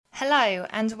Hello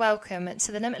and welcome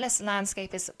to the Limitless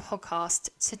Landscapers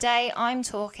podcast. Today I'm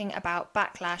talking about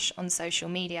backlash on social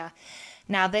media.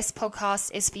 Now this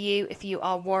podcast is for you if you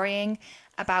are worrying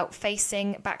about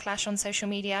facing backlash on social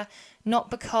media,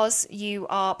 not because you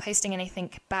are posting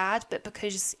anything bad, but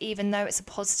because even though it's a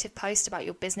positive post about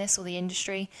your business or the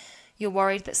industry, you're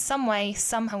worried that some way,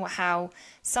 somehow,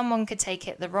 someone could take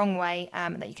it the wrong way,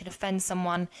 that you could offend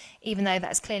someone, even though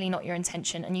that is clearly not your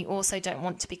intention. And you also don't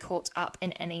want to be caught up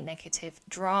in any negative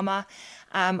drama.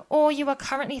 Or you are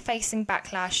currently facing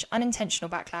backlash,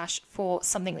 unintentional backlash for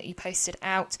something that you posted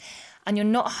out, and you're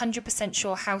not 100%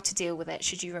 sure how to deal with it.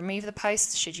 Should you remove the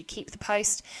post? Should you keep the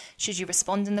post? Should you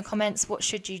respond in the comments? What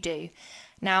should you do?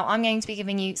 Now, I'm going to be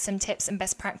giving you some tips and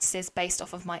best practices based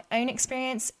off of my own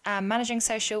experience managing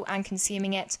social and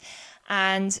consuming it.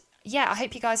 And yeah, I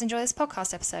hope you guys enjoy this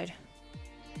podcast episode.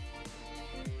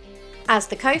 As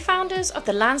the co-founders of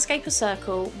the Landscaper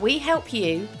Circle, we help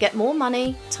you get more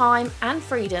money, time and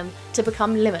freedom to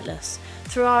become limitless.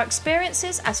 Through our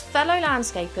experiences as fellow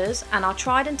landscapers and our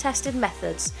tried and tested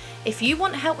methods, if you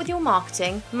want help with your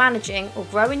marketing, managing or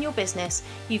growing your business,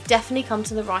 you've definitely come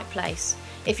to the right place.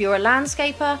 If you're a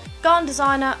landscaper, garden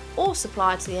designer or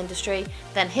supplier to the industry,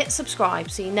 then hit subscribe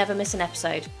so you never miss an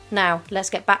episode. Now, let's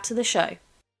get back to the show.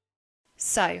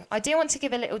 So, I do want to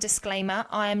give a little disclaimer.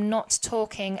 I am not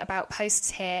talking about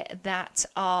posts here that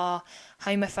are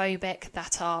homophobic,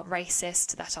 that are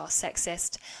racist, that are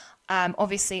sexist.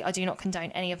 Obviously, I do not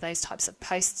condone any of those types of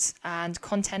posts and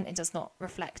content. It does not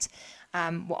reflect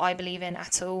what I believe in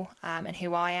at all and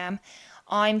who I am.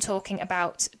 I'm talking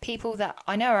about people that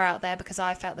I know are out there because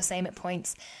I felt the same at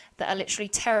points, that are literally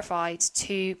terrified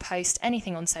to post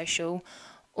anything on social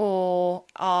or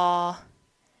are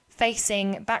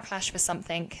facing backlash for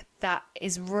something that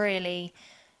is really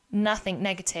nothing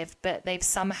negative, but they've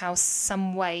somehow,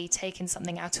 some way taken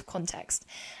something out of context.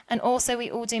 And also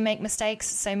we all do make mistakes,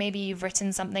 so maybe you've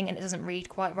written something and it doesn't read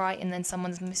quite right and then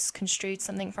someone's misconstrued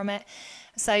something from it.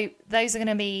 So that's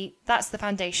the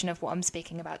foundation of what I'm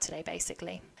speaking about today,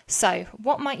 basically. So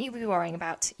what might you be worrying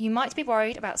about? You might be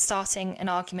worried about starting an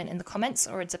argument in the comments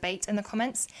or a debate in the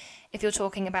comments. If you're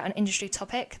talking about an industry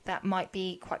topic that might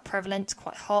be quite prevalent,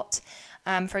 quite hot.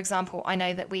 For example, I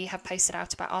know that we have posted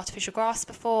out about artificial grass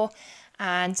before,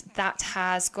 and that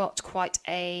has got quite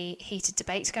a heated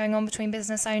debate going on between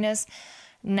business owners.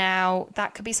 Now,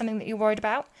 that could be something that you're worried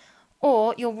about.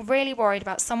 Or you're really worried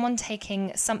about someone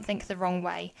taking something the wrong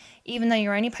way, even though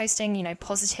you're only posting,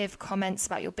 positive comments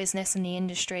about your business and the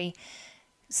industry.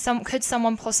 Could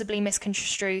someone possibly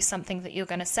misconstrue something that you're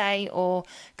going to say, or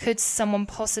could someone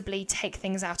possibly take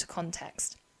things out of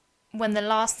context? When the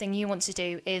last thing you want to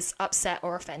do is upset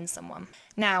or offend someone.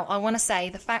 Now, I want to say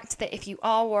the fact that if you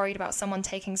are worried about someone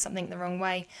taking something the wrong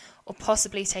way, or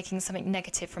possibly taking something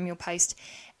negative from your post,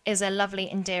 is a lovely,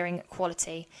 endearing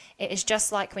quality. It is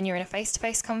just like when you're in a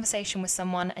face-to-face conversation with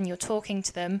someone and you're talking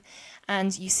to them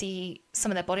and you see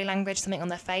some of their body language, something on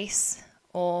their face,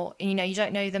 or you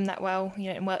don't know them that well,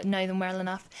 you don't know them well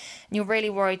enough, and you're really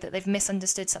worried that they've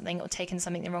misunderstood something or taken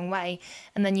something the wrong way,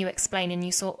 and then you explain and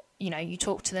you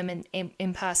talk to them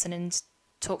in person and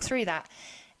talk through that.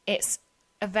 It's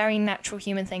a very natural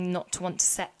human thing not to want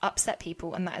to upset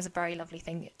people, and that is a very lovely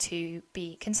thing to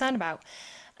be concerned about.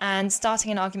 And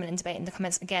starting an argument and debate in the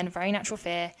comments, again, very natural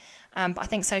fear, but I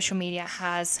think social media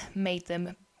has made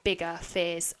them bigger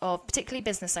fears of particularly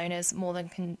business owners more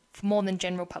than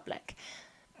general public,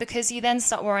 because you then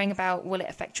start worrying about, will it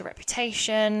affect your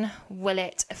reputation? Will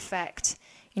it affect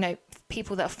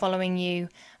people that are following you,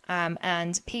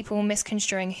 and people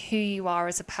misconstruing who you are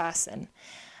as a person?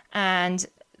 And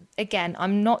again,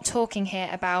 I'm not talking here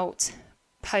about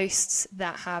posts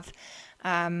that have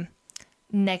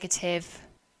negative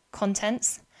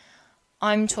contents.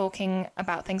 I'm talking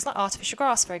about things like artificial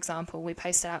grass, for example. We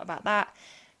posted out about that,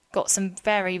 got some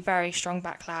very, very strong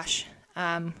backlash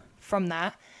from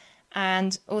that.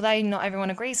 And although not everyone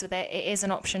agrees with it, it is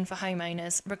an option for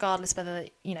homeowners, regardless whether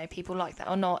people like that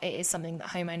or not. It is something that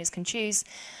homeowners can choose.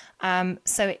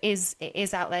 So it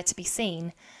is out there to be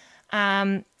seen.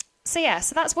 So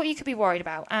that's what you could be worried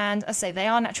about. And as I say, they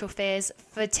are natural fears.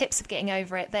 For tips of getting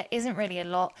over it, there isn't really a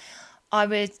lot. I'm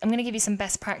going to give you some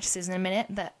best practices in a minute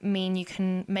that mean you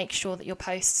can make sure that your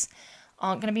posts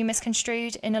aren't going to be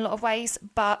misconstrued in a lot of ways,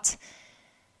 but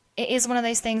it is one of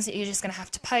those things that you're just going to have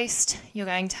to post. You're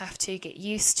going to have to get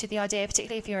used to the idea,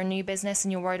 particularly if you're a new business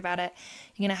and you're worried about it.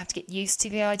 You're going to have to get used to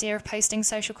the idea of posting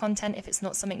social content if it's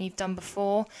not something you've done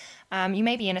before. You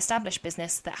may be an established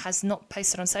business that has not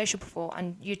posted on social before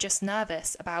and you're just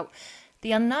nervous about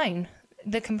the unknown.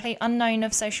 the complete unknown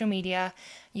of social media.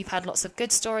 You've had lots of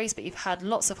good stories, but you've had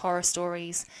lots of horror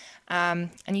stories, and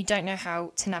you don't know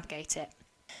how to navigate it.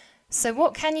 So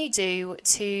what can you do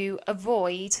to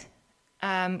avoid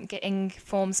getting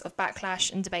forms of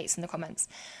backlash and debates in the comments?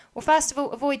 Well, first of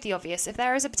all, avoid the obvious. If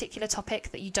there is a particular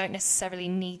topic that you don't necessarily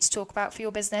need to talk about for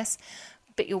your business,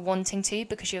 but you're wanting to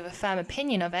because you have a firm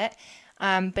opinion of it,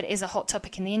 but it is a hot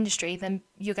topic in the industry, then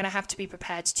you're going to have to be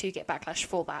prepared to get backlash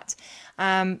for that.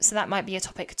 So that might be a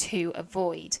topic to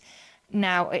avoid.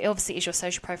 Now, it obviously is your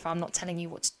social profile. I'm not telling you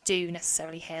what to do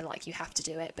necessarily here, like you have to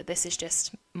do it, but this is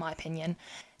just my opinion.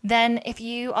 Then if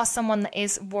you are someone that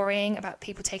is worrying about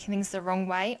people taking things the wrong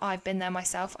way, I've been there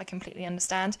myself, I completely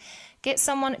understand. Get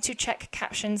someone to check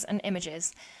captions and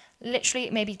images. Literally,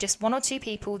 maybe just 1 or 2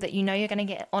 people that you know you're going to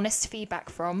get honest feedback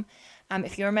from.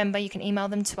 If you remember, you can email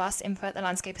them to us,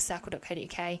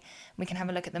 info@thelandscapercircle.co.uk. We can have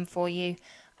a look at them for you.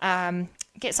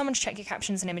 Get someone to check your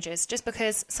captions and images, just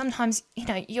because sometimes,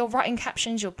 you're writing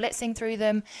captions, you're blitzing through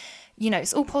them.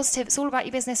 It's all positive, it's all about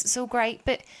your business, it's all great.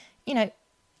 But,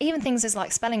 even things as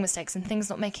like spelling mistakes and things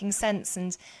not making sense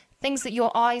and things that your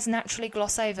eyes naturally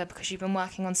gloss over because you've been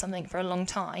working on something for a long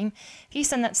time, if you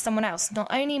send that to someone else, not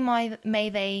only may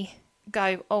they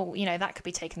go, oh, that could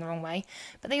be taken the wrong way,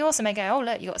 but they also may go, oh,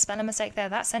 look, you got a spelling mistake there,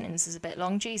 that sentence is a bit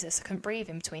long, Jesus, I couldn't breathe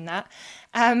in between that.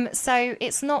 So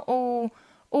it's not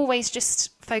always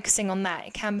just focusing on that.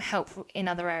 It can help in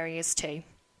other areas too.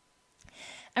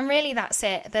 And really that's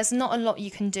it. There's not a lot you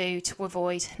can do to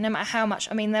avoid, no matter how much.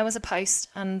 I mean, there was a post,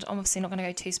 and I'm obviously not going to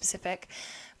go too specific,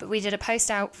 but we did a post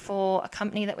out for a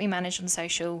company that we manage on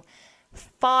social.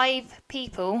 5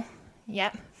 people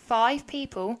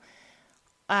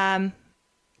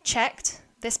checked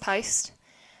this post,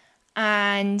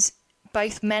 and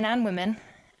both men and women,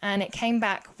 and it came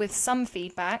back with some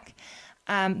feedback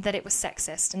that it was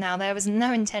sexist. Now, there was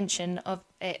no intention of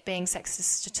it being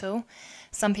sexist at all.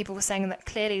 Some people were saying that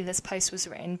clearly this post was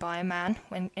written by a man,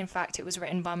 when in fact it was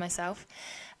written by myself.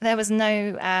 There was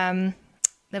no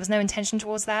intention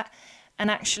towards that, and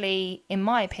actually, in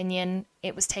my opinion,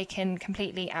 it was taken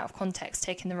completely out of context,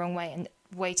 taken the wrong way and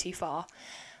way too far.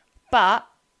 But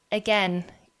again,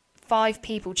 5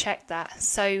 people checked that,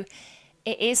 so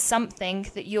it is something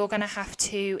that you're going to have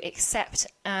to accept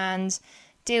and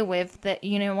deal with. That,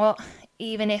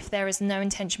 even if there is no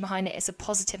intention behind it, it's a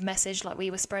positive message like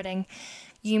we were spreading,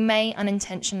 you may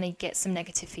unintentionally get some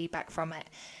negative feedback from it.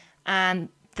 And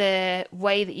the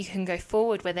way that you can go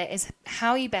forward with it is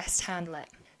how you best handle it.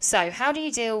 So how do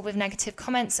you deal with negative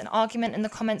comments and argument in the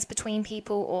comments between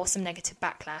people, or some negative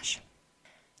backlash?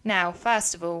 Now,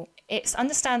 first of all, it's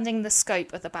understanding the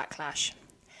scope of the backlash.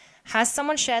 Has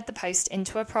someone shared the post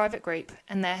into a private group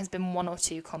and there has been 1 or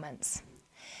 2 comments?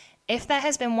 If there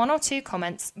has been 1 or 2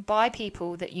 comments by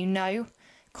people that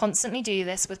constantly do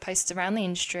this with posts around the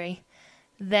industry,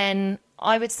 then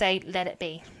I would say let it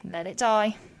be. Let it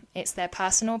die. It's their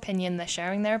personal opinion. They're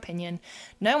sharing their opinion.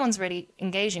 No one's really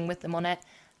engaging with them on it.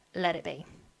 Let it be.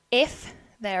 If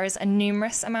there is a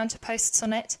numerous amount of posts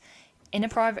on it in a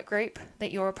private group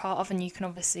that you're a part of and you can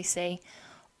obviously see,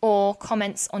 or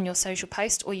comments on your social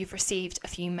post, or you've received a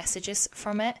few messages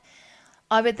from it,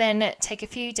 I would then take a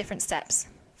few different steps.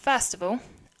 First of all,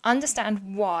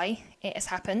 understand why it has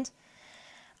happened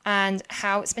and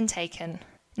how it's been taken.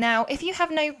 Now, if you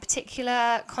have no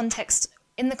particular context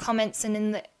in the comments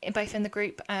and both in the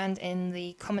group and in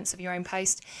the comments of your own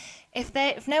post, if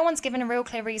no one's given a real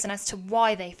clear reason as to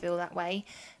why they feel that way,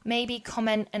 maybe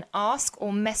comment and ask,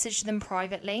 or message them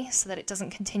privately so that it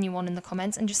doesn't continue on in the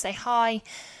comments, and just say, hi,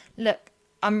 look,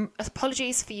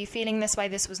 apologies for you feeling this way.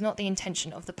 This was not the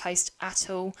intention of the post at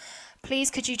all.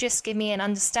 Please, could you just give me an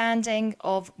understanding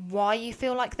of why you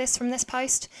feel like this from this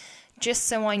post, just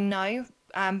so I know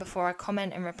before I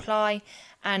comment and reply,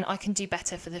 and I can do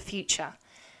better for the future.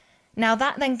 Now,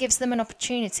 that then gives them an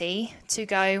opportunity to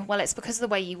go, well, it's because of the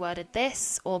way you worded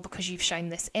this, or because you've shown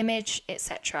this image,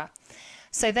 etc.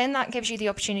 So then that gives you the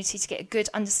opportunity to get a good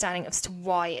understanding as to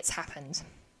why it's happened.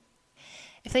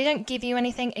 If they don't give you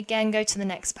anything, again, go to the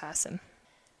next person.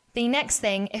 The next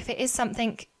thing, if it is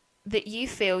something that you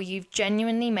feel you've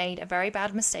genuinely made a very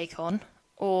bad mistake on,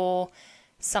 or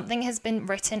something has been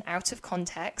written out of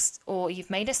context, or you've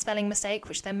made a spelling mistake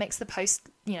which then makes the post,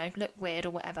 look weird or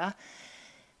whatever,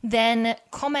 then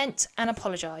comment and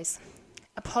apologise.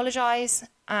 Apologise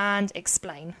and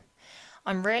explain.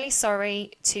 I'm really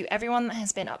sorry to everyone that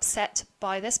has been upset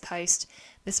by this post.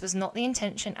 This was not the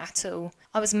intention at all.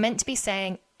 I was meant to be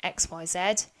saying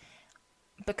XYZ.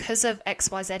 Because of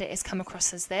XYZ, it has come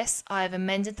across as this. I have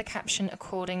amended the caption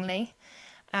accordingly.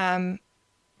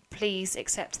 Please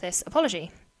accept this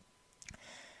apology.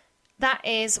 That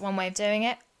is one way of doing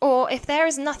it. Or if there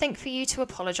is nothing for you to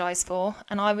apologise for,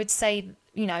 and I would say,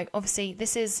 obviously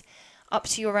this is up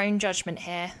to your own judgment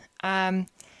here,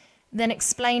 then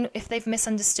explain if they've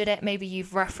misunderstood it. Maybe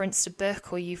you've referenced a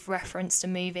book or you've referenced a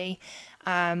movie,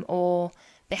 or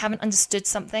they haven't understood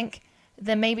something.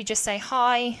 Then maybe just say,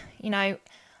 hi,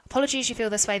 apologies you feel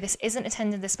this way. This isn't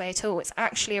intended this way at all. It's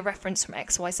actually a reference from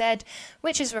XYZ,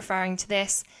 which is referring to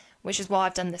this, which is why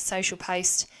I've done this social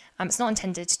post. It's not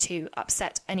intended to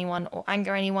upset anyone or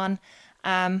anger anyone.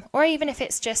 Or even if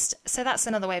it's just, so that's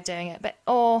another way of doing it.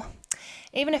 Or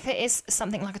even if it is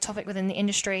something like a topic within the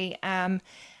industry,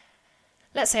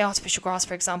 let's say artificial grass,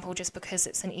 for example, just because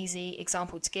it's an easy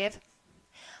example to give.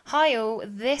 Hi all,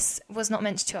 this was not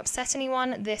meant to upset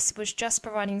anyone. This was just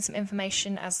providing some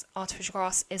information, as artificial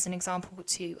grass is an example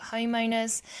to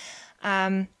homeowners.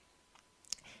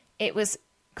 It was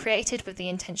created with the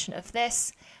intention of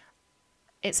this,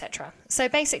 etc. So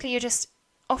basically you're just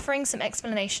offering some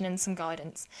explanation and some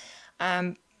guidance,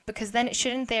 because then it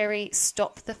should in theory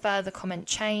stop the further comment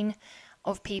chain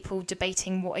of people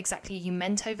debating what exactly you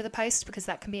meant over the post, because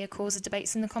that can be a cause of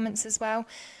debates in the comments as well.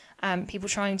 People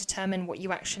trying to determine what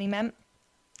you actually meant.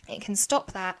 It can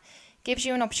stop that, gives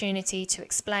you an opportunity to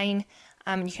explain.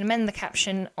 You can amend the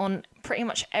caption on pretty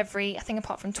much every, I think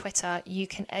apart from Twitter, you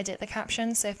can edit the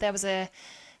caption. So if there was a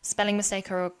spelling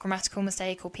mistake or a grammatical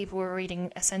mistake, or people were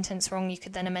reading a sentence wrong, you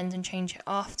could then amend and change it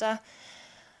after.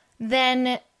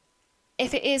 Then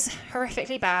if it is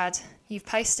horrifically bad, you've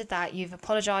posted that, you've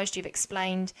apologised, you've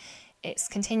explained, it's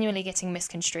continually getting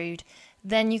misconstrued,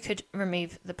 then you could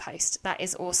remove the post. That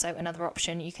is also another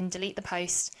option. You can delete the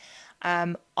post.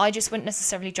 I just wouldn't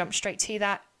necessarily jump straight to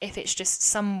that if it's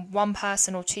just one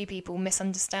person or two people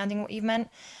misunderstanding what you've meant,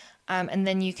 and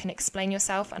then you can explain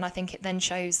yourself, and I think it then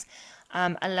shows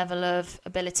a level of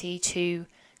ability to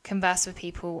converse with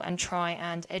people and try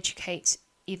and educate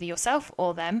either yourself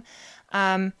or them.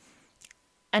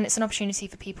 And it's an opportunity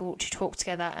for people to talk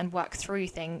together and work through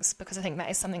things, because I think that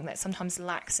is something that sometimes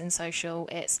lacks in social.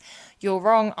 It's, you're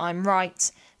wrong, I'm right,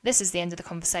 this is the end of the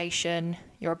conversation,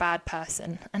 you're a bad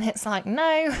person. And it's like,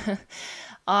 no,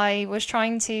 I was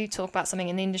trying to talk about something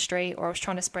in the industry, or I was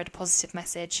trying to spread a positive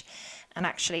message, and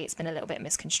actually it's been a little bit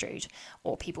misconstrued,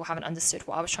 or people haven't understood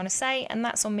what I was trying to say, and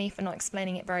that's on me for not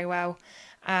explaining it very well,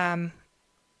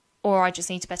 or I just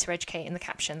need to better educate in the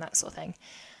caption, that sort of thing.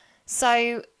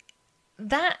 So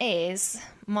that is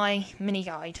my mini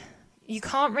guide. You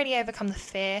can't really overcome the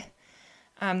fear.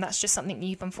 That's just something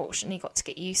you've unfortunately got to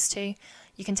get used to.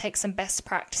 You can take some best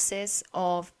practices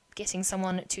of getting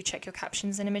someone to check your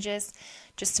captions and images,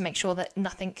 just to make sure that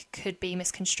nothing could be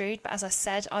misconstrued. But as I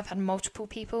said, I've had multiple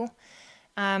people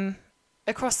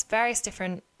across various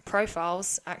different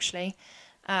profiles actually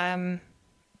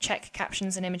check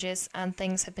captions and images, and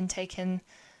things have been taken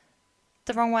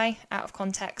the wrong way, out of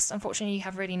context. Unfortunately, you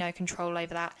have really no control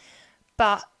over that,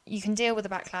 but you can deal with the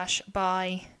backlash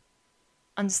by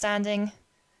understanding,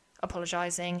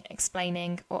 apologising,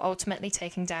 explaining, or ultimately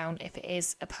taking down if it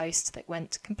is a post that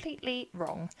went completely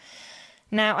wrong.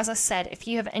 Now, as I said, if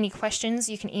you have any questions,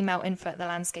 you can email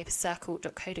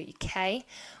info@thelandscapercircle.co.uk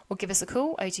or give us a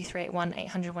call, 02381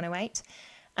 800 108.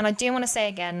 And I do want to say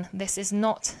again, this is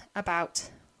not about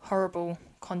horrible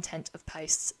content of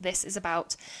posts. This is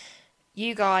about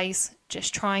you guys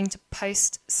just trying to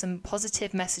post some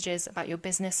positive messages about your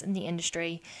business and the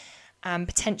industry,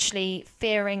 potentially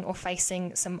fearing or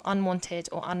facing some unwanted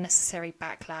or unnecessary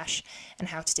backlash, and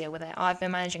how to deal with it. I've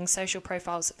been managing social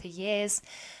profiles for years,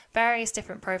 various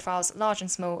different profiles, large and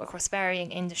small, across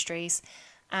varying industries,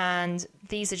 and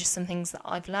these are just some things that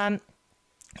I've learned.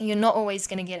 You're not always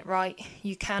going to get it right.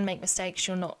 You can make mistakes.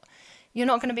 You're not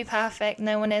going to be perfect.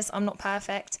 No one is. I'm not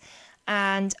perfect.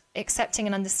 And accepting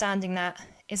and understanding that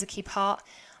is a key part.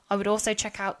 I would also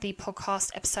check out the podcast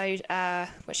episode,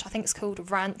 which I think is called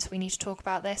Rant. We need to talk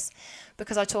about this,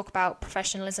 because I talk about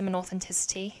professionalism and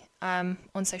authenticity on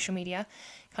social media,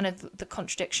 kind of the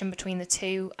contradiction between the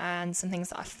two, and some things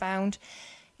that I've found.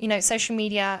 Social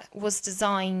media was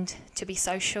designed to be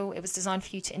social. It was designed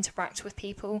for you to interact with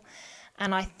people.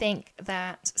 And I think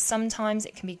that sometimes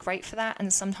it can be great for that,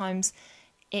 and sometimes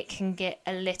it can get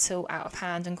a little out of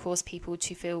hand and cause people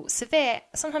to feel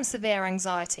sometimes severe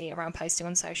anxiety around posting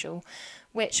on social,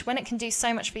 which, when it can do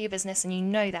so much for your business and you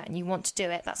know that and you want to do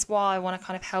it, that's why I want to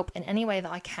kind of help in any way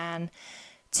that I can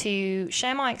to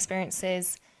share my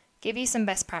experiences, give you some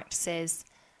best practices,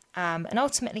 and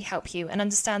ultimately help you and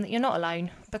understand that you're not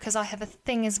alone. Because I have a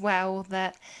thing as well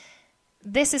that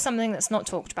this is something that's not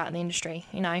talked about in the industry.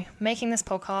 Making this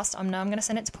podcast, I'm going to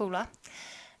send it to Paula,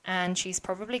 and she's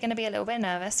probably going to be a little bit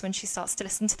nervous when she starts to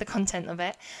listen to the content of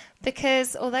it,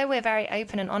 because although we're very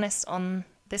open and honest on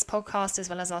this podcast as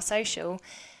well as our social,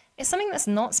 is something that's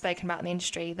not spoken about in the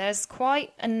industry. There's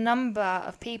quite a number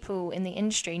of people in the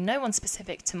industry, no one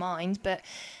specific to mind, but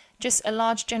just a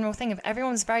large general thing of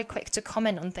everyone's very quick to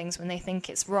comment on things when they think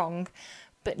it's wrong,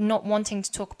 but not wanting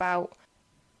to talk about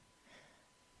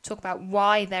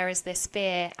why there is this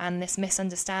fear and this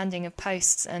misunderstanding of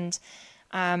posts and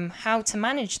how to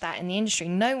manage that in the industry.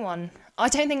 I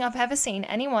don't think I've ever seen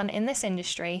anyone in this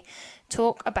industry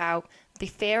talk about the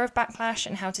fear of backlash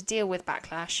and how to deal with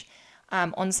backlash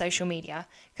on social media.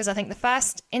 Because I think the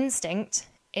first instinct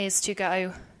is to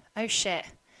go, oh shit,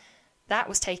 that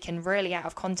was taken really out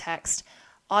of context.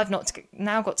 I've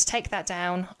now got to take that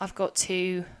down. I've got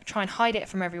to try and hide it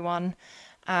from everyone.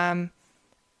 And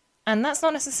that's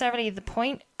not necessarily the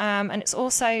point. And it's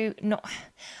also not...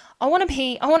 I want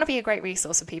to be a great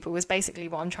resource for people is basically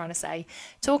what I'm trying to say.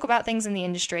 Talk about things in the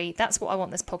industry. That's what I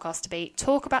want this podcast to be.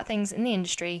 Talk about things in the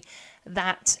industry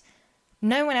that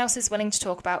no one else is willing to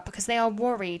talk about because they are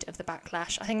worried of the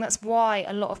backlash. I think that's why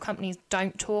a lot of companies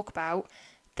don't talk about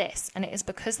this, and it is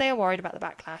because they are worried about the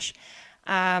backlash.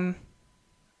 And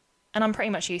I'm pretty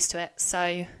much used to it.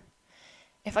 So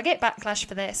if I get backlash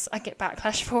for this, I get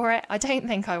backlash for it. I don't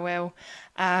think I will.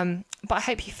 But I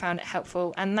hope you found it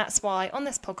helpful. And that's why on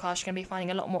this podcast, you're going to be finding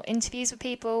a lot more interviews with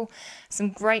people, some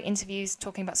great interviews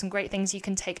talking about some great things you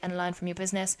can take and learn from your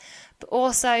business, but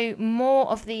also more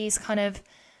of these kind of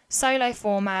solo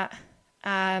format,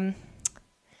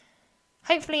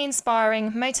 hopefully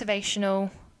inspiring, motivational,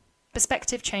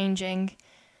 perspective changing,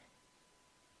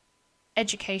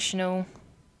 educational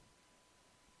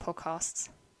podcasts.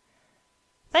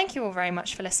 Thank you all very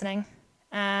much for listening,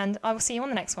 and I will see you on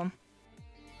the next one.